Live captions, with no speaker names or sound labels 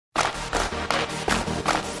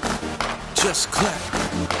just clap.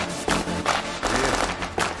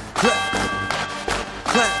 Clap,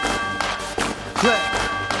 clap, clap,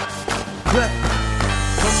 clap.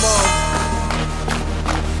 Come on,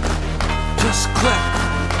 just clap.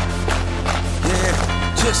 Yeah,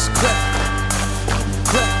 just clap,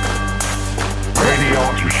 clap. Radio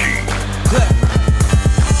machine. Clap.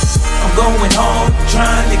 I'm going hard,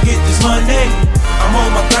 trying to get this money. I'm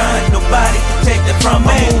on my grind, nobody can take that from me.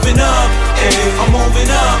 I'm moving up, ayy, I'm moving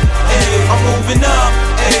up, ayy, I'm moving up,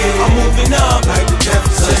 ayy, I'm moving up like the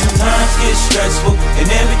Jeffersons. Sometimes get stressful and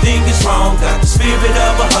everything is wrong. Got the spirit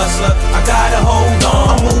of a hustler, I gotta hold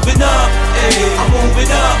on. I'm moving up, ayy, I'm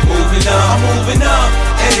moving up, moving up, I'm moving up,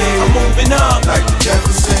 ayy, I'm moving up like the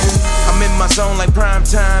Jeffersons. I'm in my zone like prime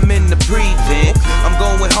time in the prevent. I'm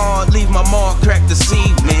going hard, leave my mark, crack the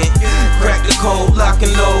cement. Crack the code, lock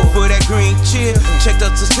and load for that green chip. Check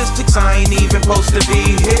the statistics, I ain't even supposed to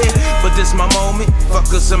be here. But this my moment,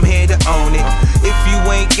 fuckers, I'm here to own it. If you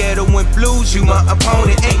ain't ghetto and blues, you my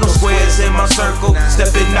opponent. Ain't no squares in my circle,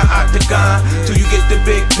 step in the octagon. Till you get the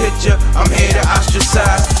big picture, I'm here to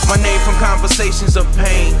ostracize. My name from conversations of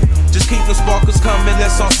pain. Just keep the sparkles coming,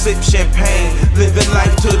 let's all sip champagne. Living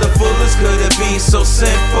life to the fullest, could it be so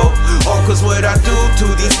simple? All cause what I do to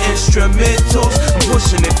these instrumentals, I'm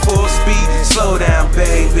pushing it full speed, slow down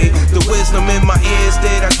baby. The wisdom in my ears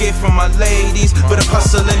that I get from my ladies. But if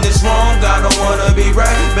hustling is wrong, I don't wanna be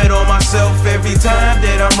right. Bet on myself every time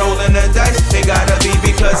that I'm rolling the dice. It gotta be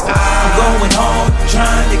because I'm going hard,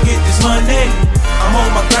 trying to get this money. I'm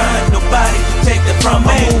on my grind, nobody can take that from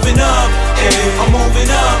me. I'm moving up, ayy, I'm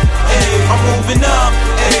moving up, ayy, I'm moving up,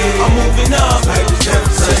 ayy, I'm moving up like the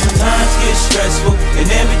Jeffersons. Sometimes get stressful and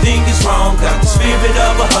everything is wrong. Got the spirit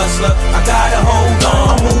of a hustler, I gotta hold on.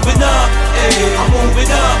 I'm moving up, ayy, I'm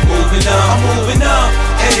moving up, moving up, I'm moving up,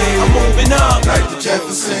 ayy, I'm moving up like the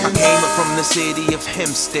Jeffersons. I came up from the city of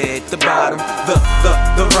Hempstead, the bottom,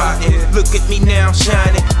 the rotten. Look at me now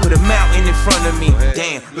shining, with a mountain in front of me.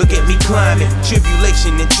 Damn, look at me climbing,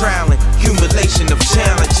 tribulation and trialing, accumulation of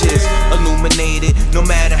challenges. Illuminated, no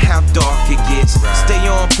matter how dark it gets. Stay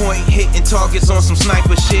on point, hitting targets on some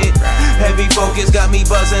sniper shit. Heavy focus got me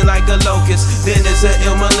buzzing like a locust. Then there's a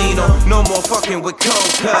Il Molino, no more fucking with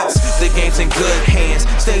cold cuts. The game's in good hands,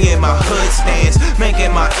 stay in my hood stance,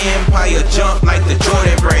 making my empire jump like the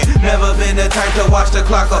Jordan brand. Never been the type to watch the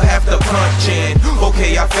clock or have to punch in.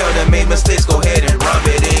 Okay, I failed and made mistakes, go ahead and rub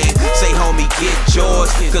it in. Say homie, get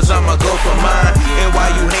yours, cause I'ma go for mine. And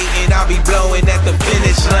while you hating, I'll be blowing at the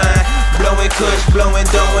finish line. Blowing kush, blowing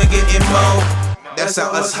dough and getting more. That's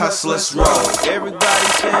how us hustlers roll. Everybody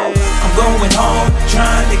say I'm going hard,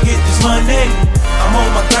 trying to get this money. I'm on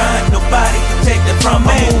my grind, nobody can take that from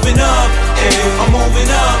me. I'm moving up, ayy, I'm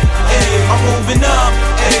moving up, ayy, I'm moving up,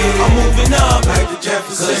 ayy, I'm moving up like the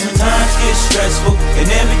Jeffersons. Cause sometimes get stressful and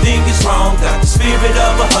everything is wrong. Got the spirit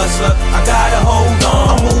of a hustler, I gotta hold on.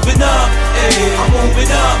 I'm moving up, ayy, I'm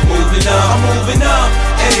moving up, moving up, I'm moving up,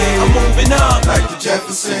 ayy, I'm moving up like the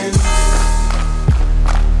Jeffersons.